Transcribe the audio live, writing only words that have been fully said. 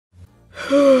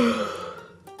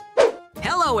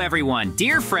Hello everyone,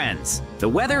 dear friends. The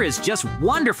weather is just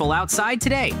wonderful outside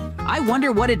today. I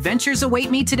wonder what adventures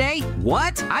await me today?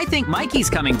 What? I think Mikey's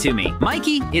coming to me.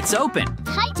 Mikey, it's open.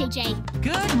 Hi, JJ.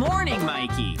 Good morning,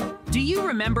 Mikey. Do you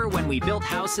remember when we built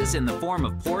houses in the form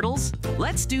of portals?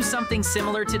 Let's do something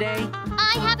similar today.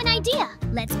 I have an idea.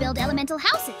 Let's build elemental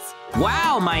houses.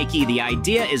 Wow, Mikey, the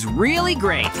idea is really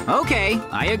great. Okay,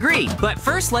 I agree. But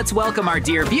first, let's welcome our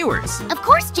dear viewers. Of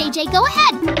course, JJ, go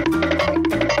ahead.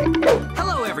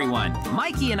 Hello, everyone.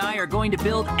 Mikey and I are going to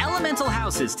build elemental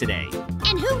houses today.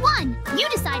 And who won? You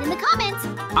decide in the comments.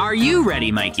 Are you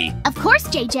ready, Mikey? Of course,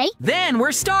 JJ. Then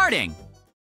we're starting.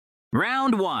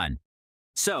 Round 1.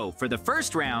 So, for the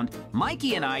first round,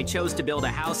 Mikey and I chose to build a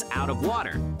house out of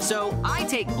water. So, I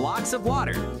take blocks of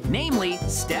water, namely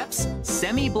steps,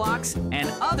 semi-blocks, and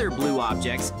other blue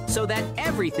objects so that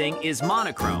everything is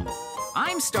monochrome.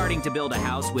 I'm starting to build a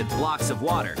house with blocks of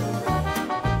water.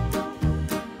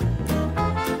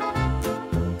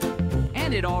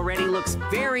 And it already looks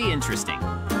very interesting.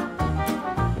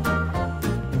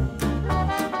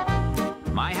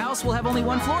 My house will have only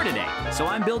one floor today, so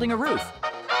I'm building a roof.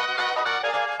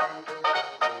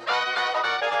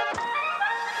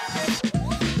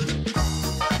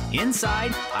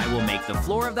 Inside, I will make the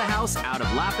floor of the house out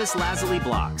of lapis lazuli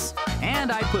blocks.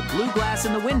 And I put blue glass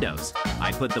in the windows.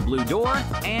 I put the blue door,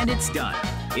 and it's done.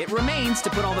 It remains to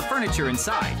put all the furniture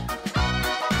inside.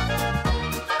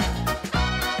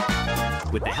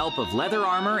 With the help of leather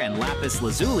armor and lapis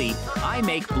lazuli, I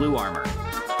make blue armor.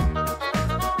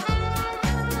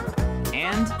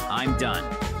 And I'm done.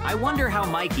 I wonder how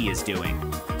Mikey is doing.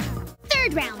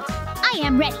 Third round. I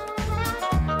am ready.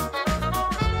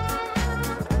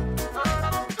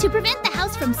 To prevent the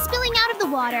house from spilling out of the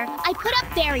water, I put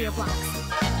up barrier blocks.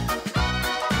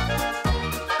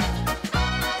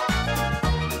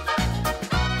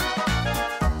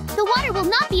 The water will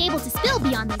not be able to spill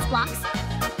beyond these blocks.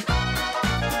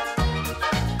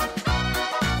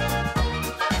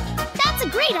 That's a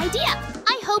great idea.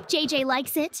 I hope JJ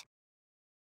likes it.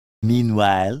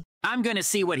 Meanwhile, I'm gonna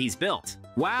see what he's built.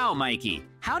 Wow, Mikey,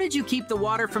 how did you keep the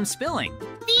water from spilling?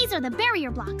 These are the barrier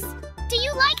blocks. Do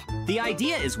you like? The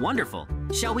idea is wonderful.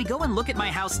 Shall we go and look at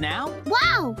my house now?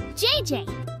 Wow, JJ.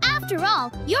 After all,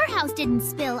 your house didn't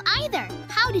spill either.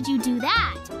 How did you do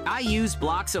that? I used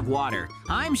blocks of water.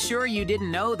 I'm sure you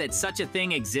didn't know that such a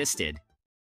thing existed.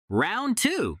 Round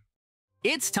 2.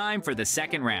 It's time for the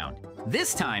second round.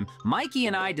 This time, Mikey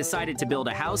and I decided to build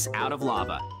a house out of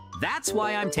lava. That's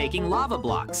why I'm taking lava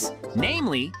blocks.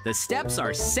 Namely, the steps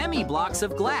are semi-blocks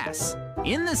of glass.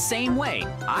 In the same way,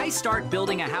 I start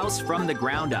building a house from the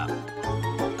ground up.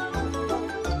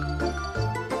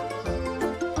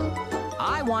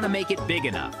 I want to make it big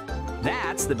enough.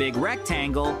 That's the big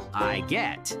rectangle I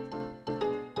get.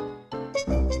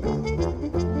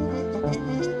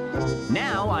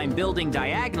 Now I'm building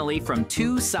diagonally from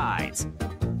 2 sides.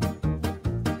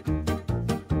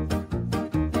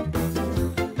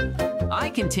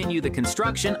 I continue the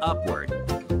construction upward.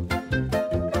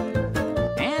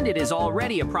 And it is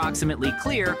already approximately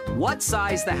clear what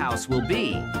size the house will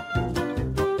be.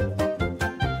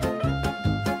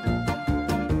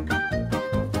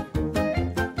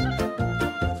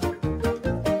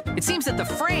 It seems that the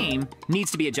frame needs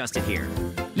to be adjusted here.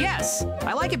 Yes,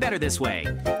 I like it better this way.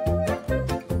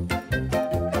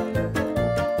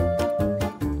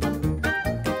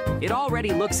 It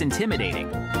already looks intimidating.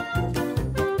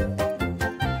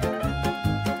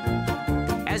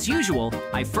 As usual,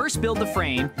 I first build the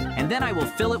frame, and then I will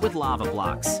fill it with lava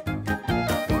blocks.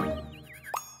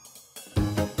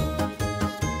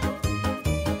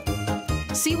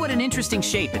 See what an interesting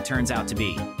shape it turns out to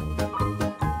be.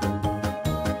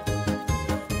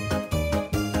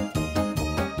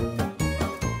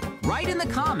 Write in the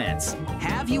comments,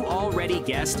 have you already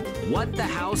guessed what the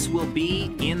house will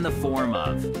be in the form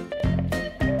of?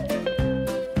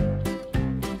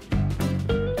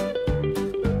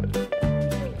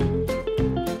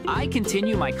 I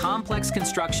continue my complex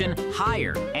construction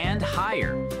higher and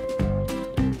higher.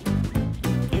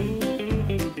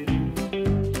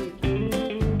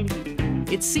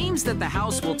 It seems that the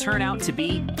house will turn out to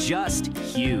be just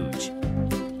huge.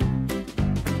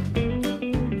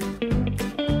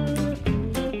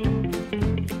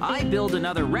 I build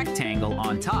another rectangle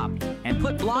on top and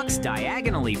put blocks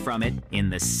diagonally from it in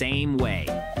the same way.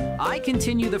 I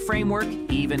continue the framework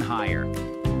even higher.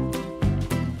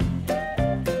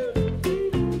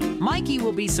 Mikey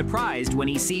will be surprised when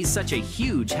he sees such a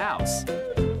huge house.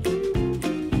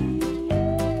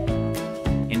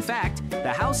 In fact,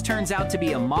 the house turns out to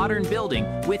be a modern building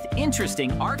with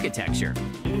interesting architecture.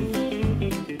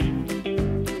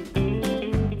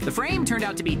 The frame turned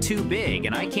out to be too big,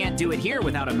 and I can't do it here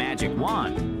without a magic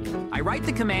wand. I write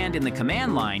the command in the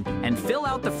command line and fill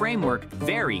out the framework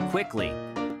very quickly.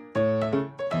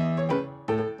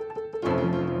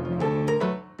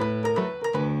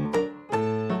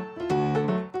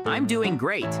 I'm doing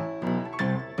great.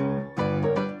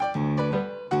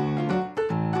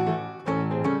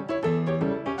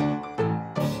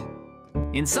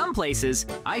 In some places,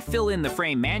 I fill in the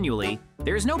frame manually.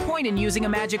 There's no point in using a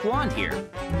magic wand here.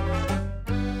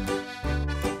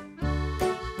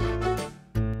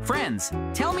 Friends,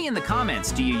 tell me in the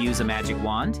comments, do you use a magic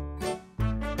wand?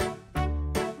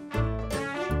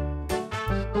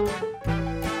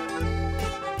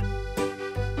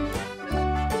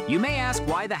 You may ask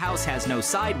why the house has no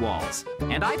side walls,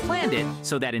 and I planned it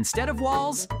so that instead of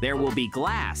walls, there will be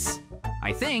glass.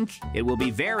 I think it will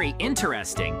be very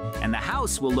interesting, and the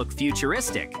house will look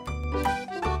futuristic.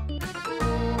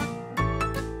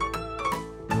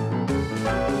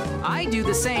 I do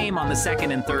the same on the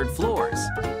second and third floors.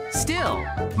 Still,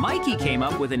 Mikey came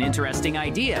up with an interesting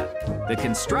idea. The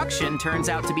construction turns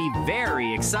out to be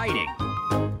very exciting.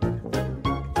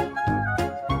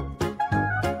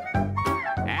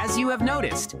 As you have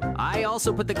noticed, I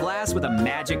also put the glass with a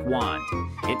magic wand.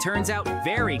 It turns out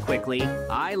very quickly.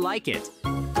 I like it.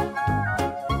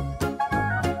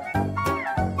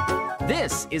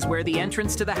 This is where the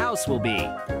entrance to the house will be.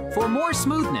 For more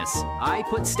smoothness, I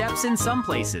put steps in some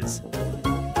places.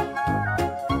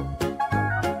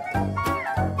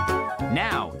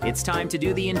 Now, it's time to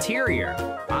do the interior.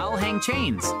 I'll hang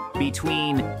chains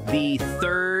between the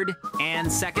third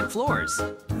and second floors.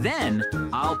 Then,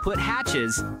 I'll put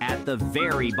hatches at the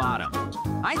very bottom.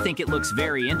 I think it looks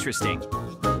very interesting.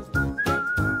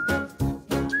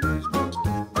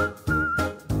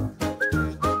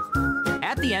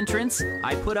 At the entrance,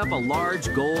 I put up a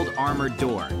large gold armored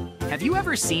door. Have you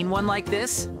ever seen one like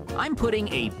this? I'm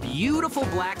putting a beautiful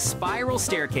black spiral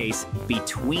staircase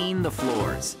between the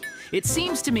floors. It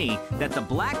seems to me that the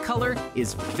black color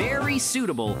is very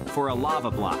suitable for a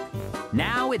lava block.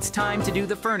 Now it's time to do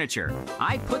the furniture.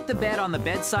 I put the bed on the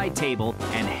bedside table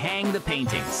and hang the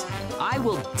paintings. I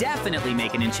will definitely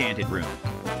make an enchanted room.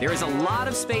 There is a lot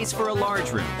of space for a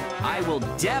large room. I will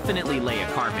definitely lay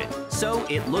a carpet, so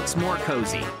it looks more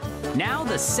cozy. Now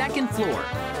the second floor.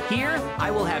 Here,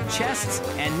 I will have chests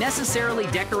and necessarily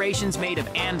decorations made of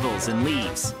anvils and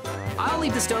leaves. I'll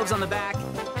leave the stoves on the back,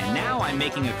 and now I'm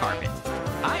making a carpet.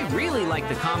 I really like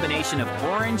the combination of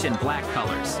orange and black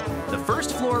colors. The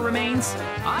first floor remains.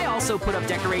 I also put up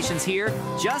decorations here,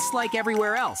 just like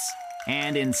everywhere else.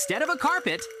 And instead of a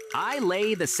carpet, I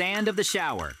lay the sand of the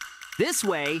shower. This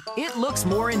way, it looks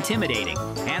more intimidating,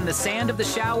 and the sand of the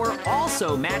shower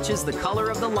also matches the color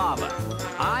of the lava.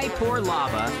 I pour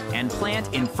lava and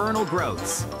plant infernal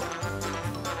growths.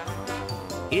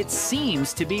 It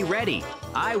seems to be ready.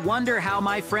 I wonder how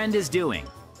my friend is doing.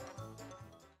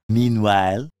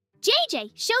 Meanwhile,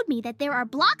 JJ showed me that there are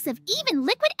blocks of even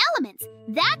liquid elements.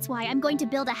 That's why I'm going to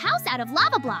build a house out of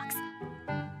lava blocks.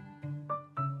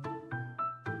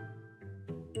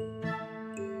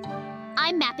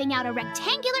 I'm mapping out a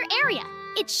rectangular area.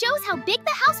 It shows how big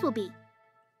the house will be.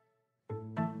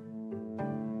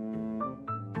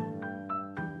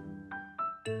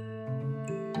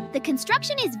 The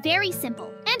construction is very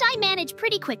simple, and I manage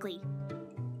pretty quickly.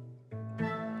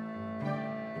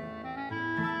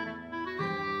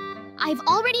 I've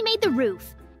already made the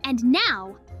roof, and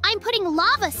now I'm putting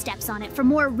lava steps on it for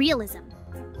more realism.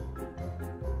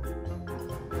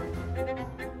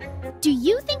 Do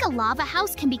you think a lava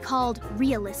house can be called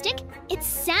realistic? It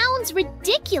sounds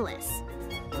ridiculous.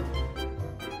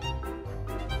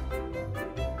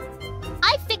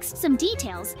 I fixed some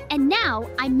details, and now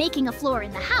I'm making a floor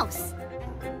in the house.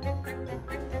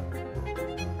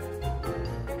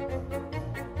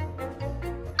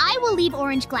 I will leave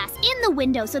orange glass in the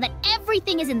window so that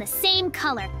everything is in the same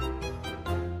color.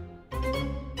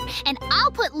 And I'll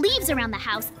put leaves around the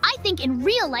house. I think in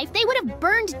real life they would have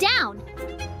burned down.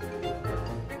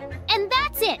 And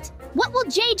that's it. What will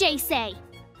JJ say?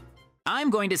 I'm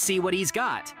going to see what he's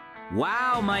got.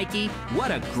 Wow, Mikey,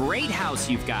 what a great house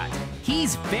you've got.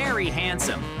 He's very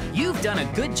handsome. You've done a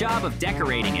good job of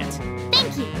decorating it.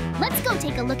 Thank you. Let's go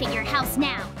take a look at your house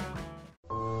now.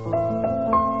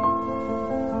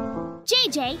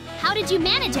 JJ, how did you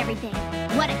manage everything?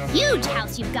 What a huge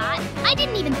house you've got. I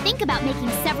didn't even think about making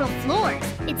several floors.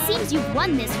 It seems you've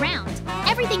won this round.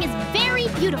 Everything is very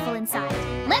beautiful inside.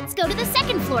 Let's go to the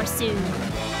second floor soon.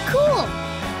 Cool.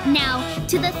 Now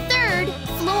to the third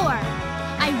floor.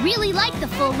 I really like the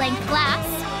full-length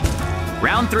glass.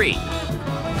 Round 3.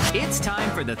 It's time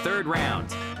for the third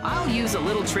round. I'll use a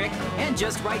little trick and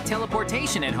just write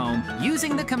teleportation at home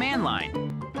using the command line.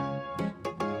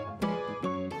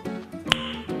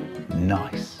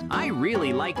 Nice. I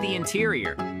really like the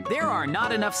interior. There are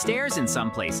not enough stairs in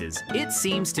some places, it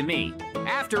seems to me.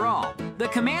 After all, the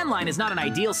command line is not an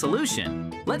ideal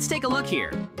solution. Let's take a look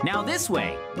here. Now this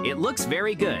way. It looks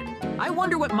very good. I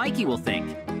wonder what Mikey will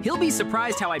think. He'll be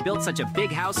surprised how I built such a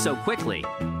big house so quickly.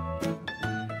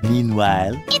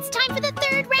 Meanwhile, It's time for the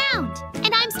third round,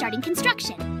 and I'm starting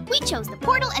construction. We chose the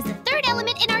portal as the third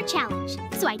element in our challenge,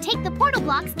 so I take the portal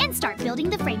blocks and start building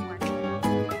the framework.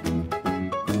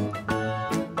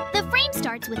 The frame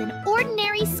starts with an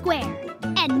ordinary square,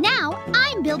 and now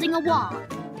I'm building a wall.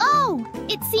 Oh,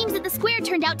 it seems that the square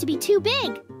turned out to be too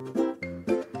big.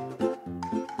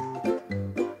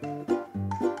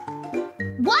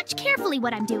 Watch carefully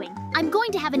what I'm doing. I'm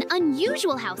going to have an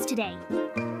unusual house today.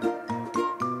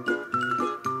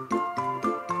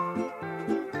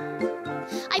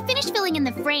 I finished filling in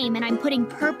the frame and I'm putting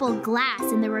purple glass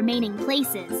in the remaining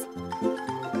places.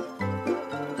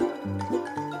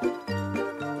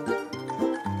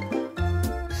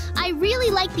 I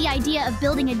really like the idea of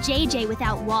building a JJ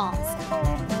without walls.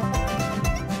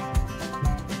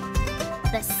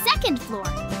 The second floor.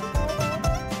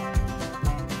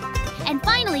 And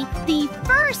finally, the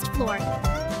first floor.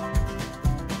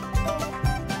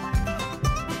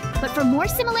 But for more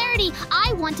similarity,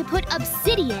 I want to put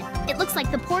obsidian. It looks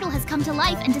like the portal has come to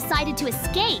life and decided to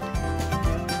escape.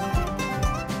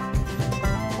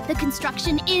 The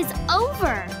construction is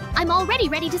over. I'm already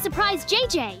ready to surprise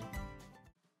JJ.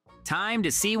 Time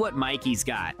to see what Mikey's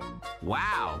got.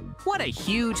 Wow, what a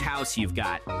huge house you've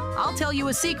got. I'll tell you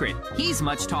a secret. He's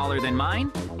much taller than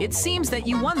mine. It seems that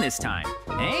you won this time,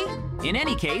 eh? In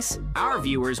any case, our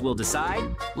viewers will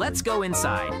decide. Let's go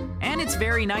inside. And it's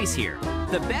very nice here.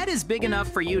 The bed is big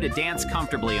enough for you to dance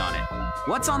comfortably on it.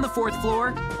 What's on the fourth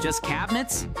floor? Just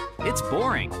cabinets? It's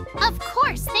boring. Of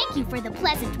course, thank you for the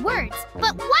pleasant words.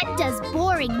 But what does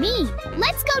boring mean?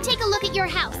 Let's go take a look at your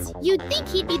house. You'd think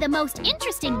he'd be the most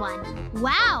interesting one.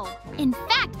 Wow! In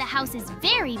fact, the house is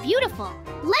very beautiful.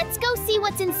 Let's go see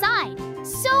what's inside.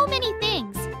 So many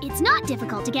things. It's not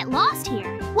difficult to get lost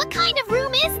here. What kind of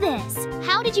room is this?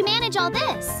 How did you manage all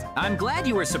this? I'm glad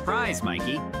you were surprised,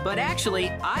 Mikey. But actually,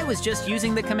 I was just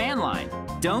using the command line.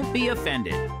 Don't be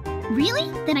offended. Really?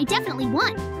 Then I definitely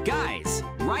won. Guys,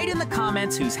 write in the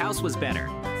comments whose house was better.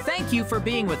 Thank you for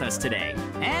being with us today.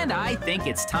 And I think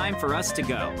it's time for us to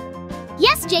go.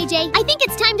 Yes, JJ, I think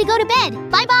it's time to go to bed.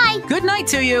 Bye-bye. Good night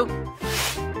to you.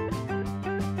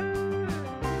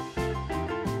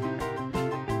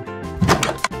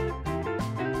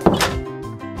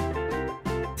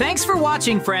 Thanks for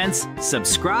watching, friends.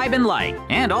 Subscribe and like.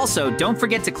 And also, don't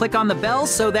forget to click on the bell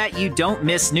so that you don't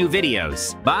miss new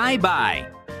videos. Bye-bye.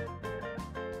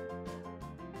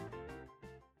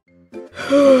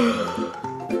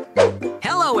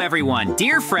 Hello everyone,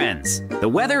 dear friends. The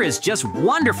weather is just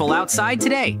wonderful outside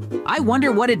today. I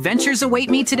wonder what adventures await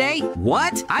me today?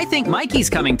 What? I think Mikey's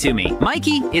coming to me.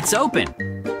 Mikey, it's open.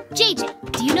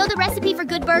 JJ, do you know the recipe for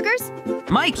good burgers?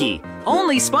 Mikey,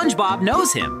 only SpongeBob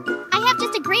knows him. I have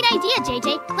just a great idea,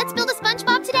 JJ. Let's build a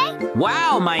SpongeBob today?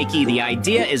 Wow, Mikey, the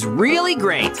idea is really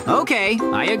great. Okay,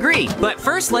 I agree. But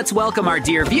first, let's welcome our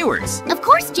dear viewers. Of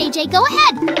course, JJ, go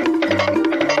ahead.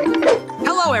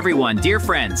 Hello everyone, dear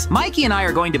friends. Mikey and I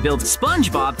are going to build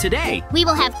SpongeBob today. We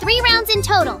will have 3 rounds in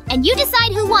total, and you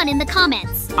decide who won in the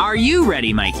comments. Are you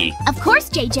ready, Mikey? Of course,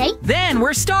 JJ. Then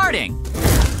we're starting.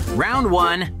 Round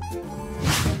 1.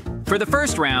 For the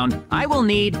first round, I will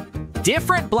need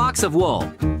different blocks of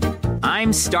wool.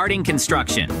 I'm starting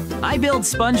construction. I build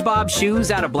SpongeBob's shoes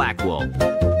out of black wool.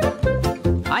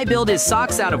 I build his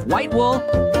socks out of white wool.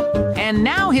 And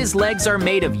now his legs are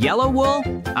made of yellow wool.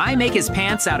 I make his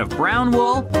pants out of brown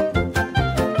wool.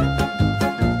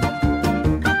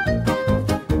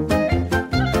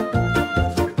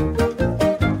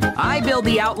 I build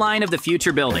the outline of the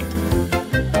future building.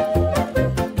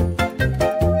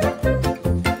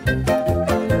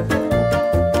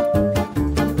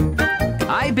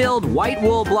 I build white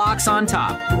wool blocks on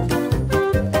top.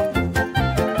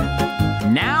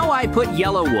 Now I put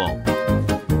yellow wool.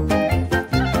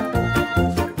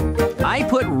 I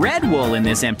put red wool in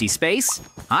this empty space.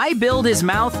 I build his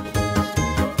mouth.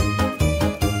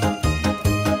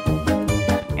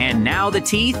 And now the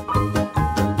teeth.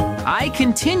 I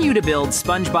continue to build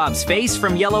SpongeBob's face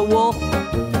from yellow wool.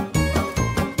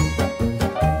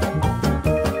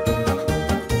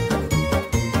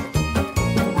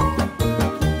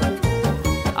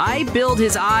 I build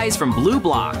his eyes from blue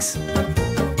blocks.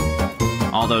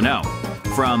 Although no,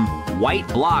 from white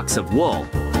blocks of wool.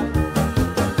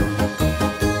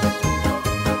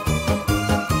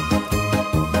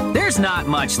 There's not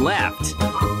much left.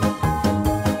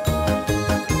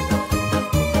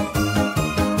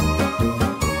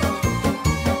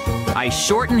 I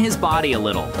shorten his body a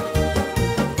little.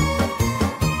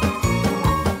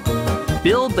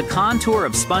 Build the contour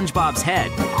of SpongeBob's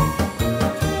head.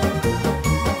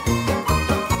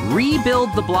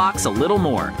 Rebuild the blocks a little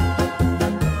more.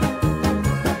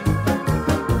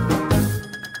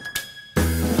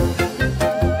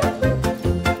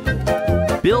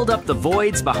 Build up the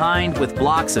voids behind with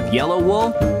blocks of yellow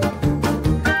wool.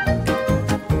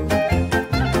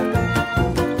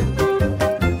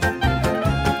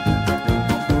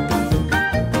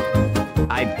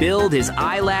 I build his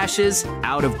eyelashes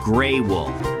out of gray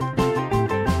wool.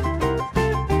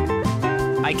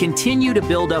 I continue to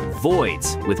build up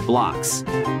voids with blocks.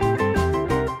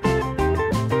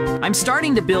 I'm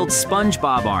starting to build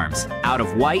SpongeBob arms out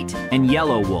of white and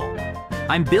yellow wool.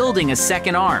 I'm building a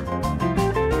second arm.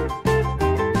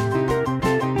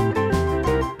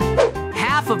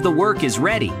 Half of the work is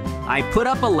ready. I put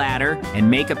up a ladder and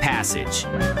make a passage.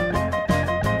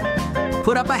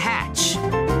 Put up a hatch.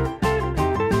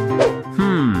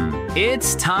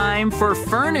 It's time for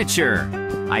furniture.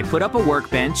 I put up a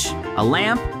workbench, a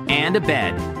lamp, and a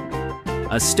bed,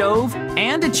 a stove,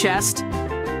 and a chest,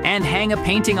 and hang a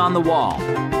painting on the wall.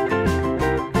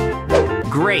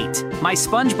 Great! My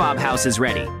SpongeBob house is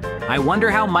ready. I wonder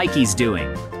how Mikey's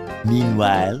doing.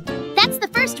 Meanwhile, That's the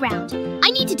first round. I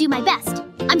need to do my best.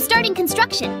 I'm starting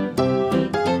construction.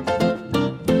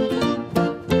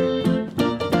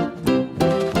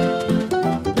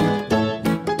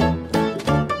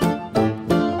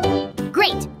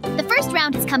 Great! The first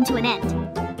round has come to an end.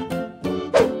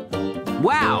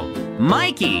 Wow!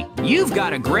 Mikey, you've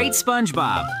got a great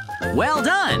SpongeBob. Well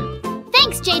done!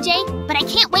 Thanks, JJ, but I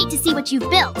can't wait to see what you've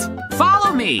built.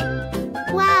 Follow me!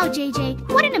 Wow, JJ,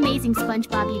 what an amazing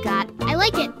SpongeBob you got. I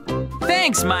like it.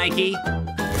 Thanks, Mikey!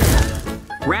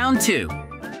 Round 2.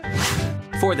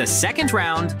 For the second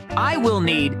round, I will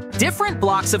need different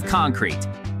blocks of concrete.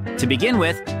 To begin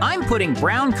with, I'm putting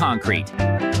brown concrete.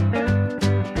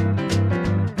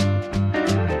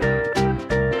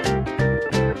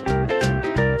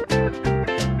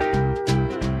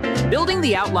 Building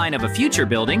the outline of a future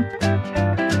building.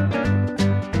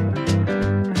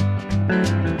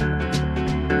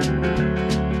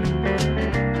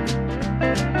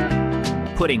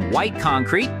 Putting white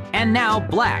concrete, and now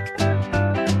black.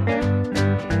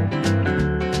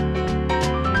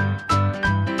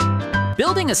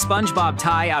 Building a SpongeBob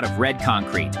tie out of red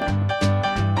concrete.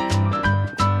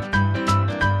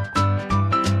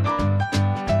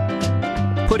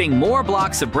 Putting more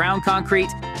blocks of brown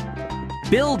concrete.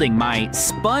 Building my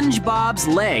SpongeBob's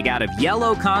leg out of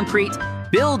yellow concrete.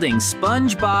 Building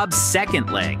SpongeBob's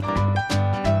second leg.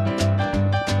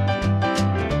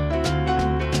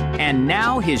 And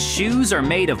now his shoes are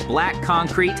made of black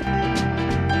concrete.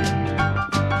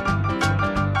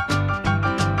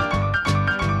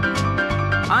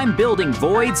 I'm building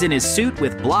voids in his suit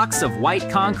with blocks of white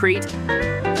concrete.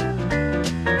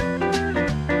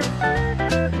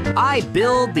 I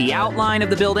build the outline of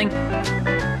the building.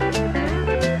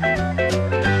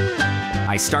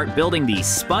 I start building the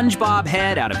SpongeBob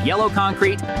head out of yellow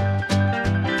concrete.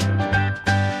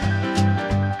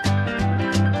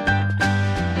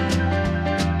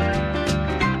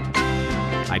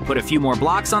 I put a few more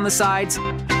blocks on the sides.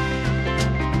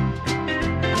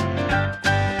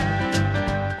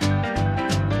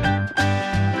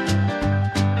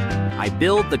 I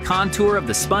build the contour of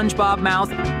the SpongeBob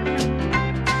mouth.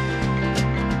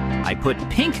 I put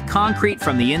pink concrete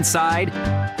from the inside.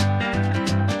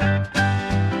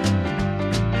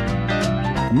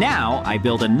 Now I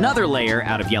build another layer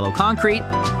out of yellow concrete.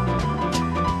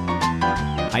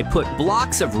 I put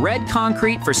blocks of red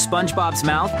concrete for SpongeBob's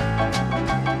mouth.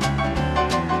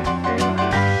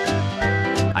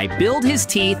 I build his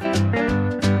teeth.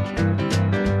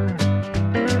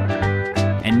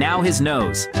 And now his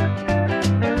nose.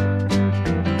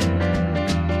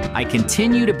 I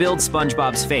continue to build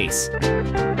SpongeBob's face.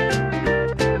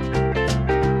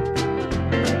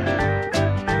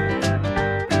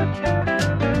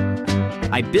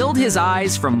 I build his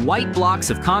eyes from white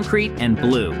blocks of concrete and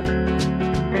blue.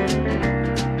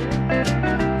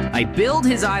 I build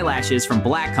his eyelashes from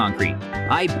black concrete.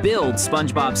 I build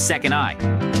SpongeBob's second eye.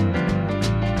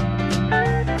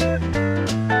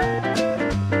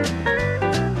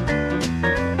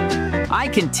 I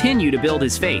continue to build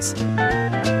his face.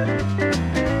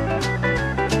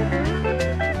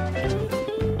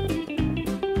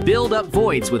 Build up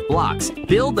voids with blocks.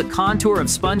 Build the contour of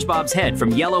SpongeBob's head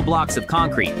from yellow blocks of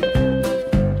concrete.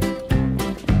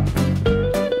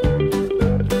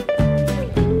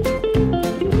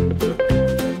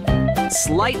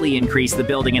 slightly increase the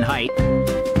building in height.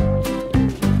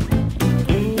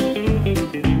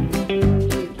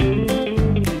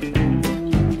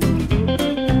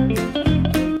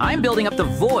 I'm building up the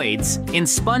voids in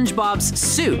SpongeBob's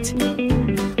suit,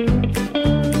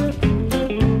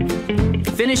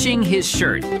 finishing his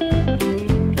shirt.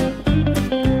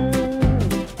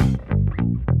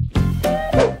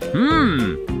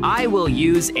 I will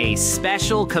use a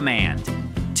special command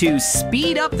to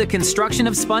speed up the construction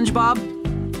of SpongeBob.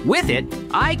 With it,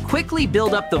 I quickly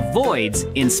build up the voids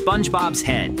in SpongeBob's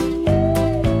head.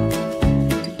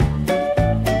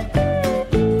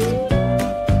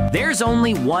 There's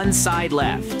only one side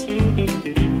left.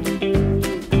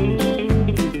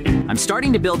 I'm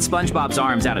starting to build SpongeBob's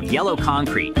arms out of yellow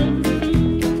concrete.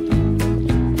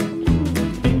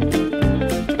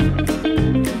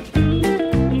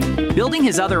 Building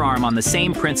his other arm on the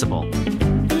same principle.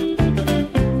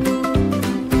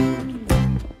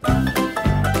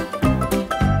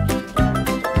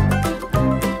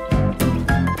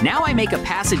 Now I make a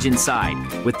passage inside.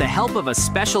 With the help of a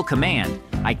special command,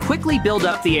 I quickly build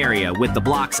up the area with the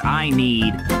blocks I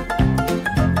need.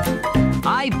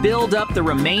 I build up the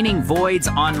remaining voids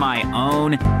on my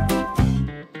own.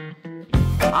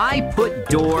 I put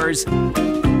doors.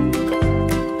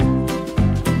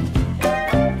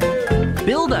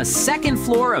 Build a second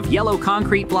floor of yellow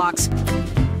concrete blocks.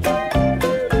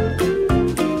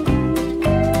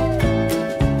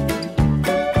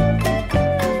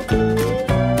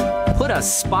 Put a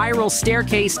spiral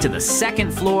staircase to the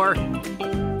second floor.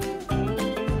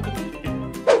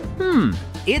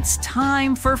 It's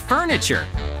time for furniture.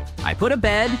 I put a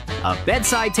bed, a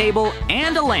bedside table,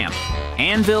 and a lamp.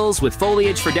 Anvils with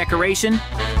foliage for decoration.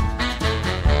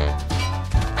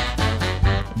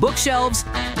 Bookshelves.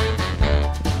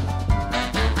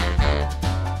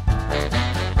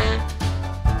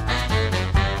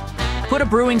 Put a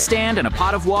brewing stand and a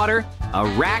pot of water, a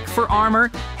rack for armor,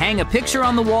 hang a picture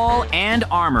on the wall, and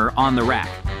armor on the rack.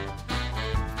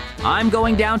 I'm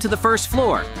going down to the first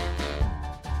floor.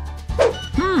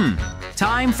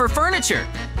 Time for furniture.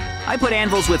 I put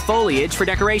anvils with foliage for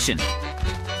decoration.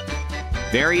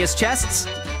 Various chests.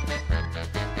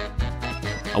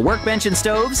 A workbench and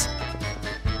stoves.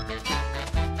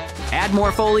 Add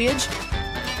more foliage.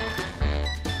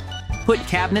 Put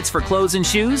cabinets for clothes and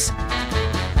shoes.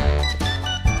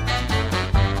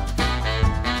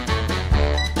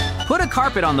 Put a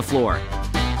carpet on the floor.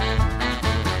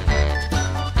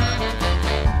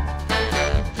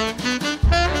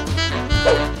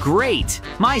 Great!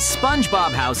 My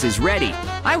SpongeBob house is ready.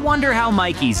 I wonder how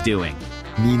Mikey's doing.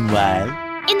 Meanwhile,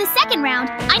 In the second round,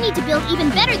 I need to build even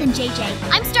better than JJ.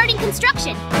 I'm starting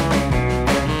construction.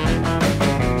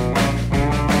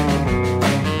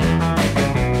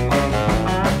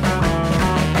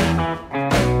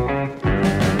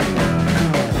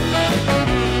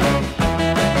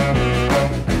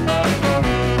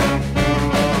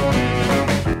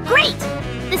 Great!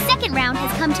 The second round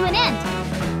has come to an end.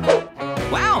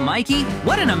 Wow, Mikey,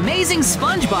 what an amazing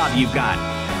SpongeBob you've got.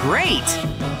 Great!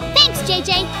 Thanks,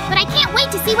 JJ, but I can't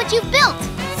wait to see what you've built.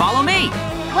 Follow me.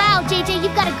 Wow, JJ,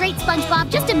 you've got a great SpongeBob,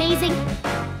 just amazing.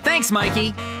 Thanks,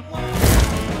 Mikey.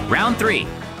 Round 3.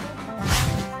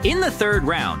 In the third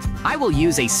round, I will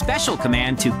use a special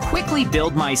command to quickly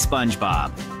build my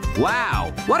SpongeBob.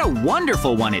 Wow, what a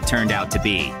wonderful one it turned out to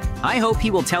be. I hope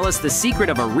he will tell us the secret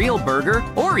of a real burger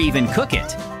or even cook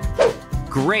it.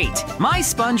 Great, my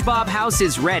SpongeBob house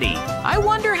is ready. I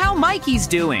wonder how Mikey's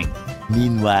doing.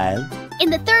 meanwhile, In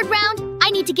the third round,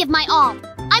 I need to give my all.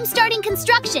 I'm starting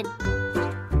construction.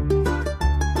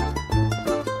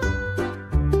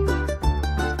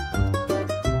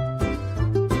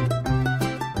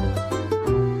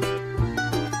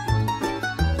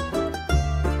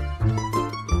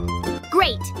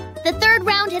 Great. The third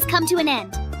round has come to an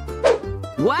end.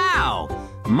 Wow,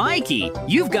 Mikey,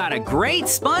 you've got a great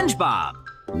SpongeBob.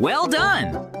 Well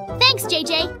done. Thanks,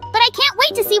 JJ, but I can't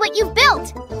wait to see what you've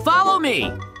built. Follow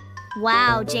me.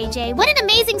 Wow, JJ, what an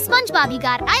amazing SpongeBob you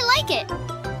got. I like it.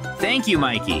 Thank you,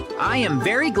 Mikey. I am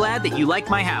very glad that you like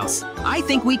my house. I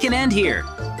think we can end here.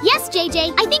 Yes,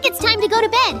 JJ, I think it's time to go to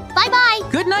bed. Bye-bye.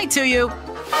 Good night to you.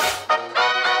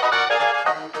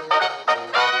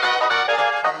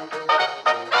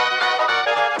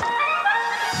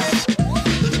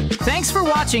 Thanks for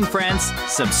watching, friends.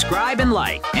 Subscribe and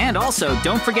like. And also,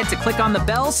 don't forget to click on the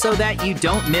bell so that you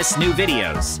don't miss new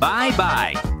videos.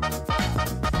 Bye-bye.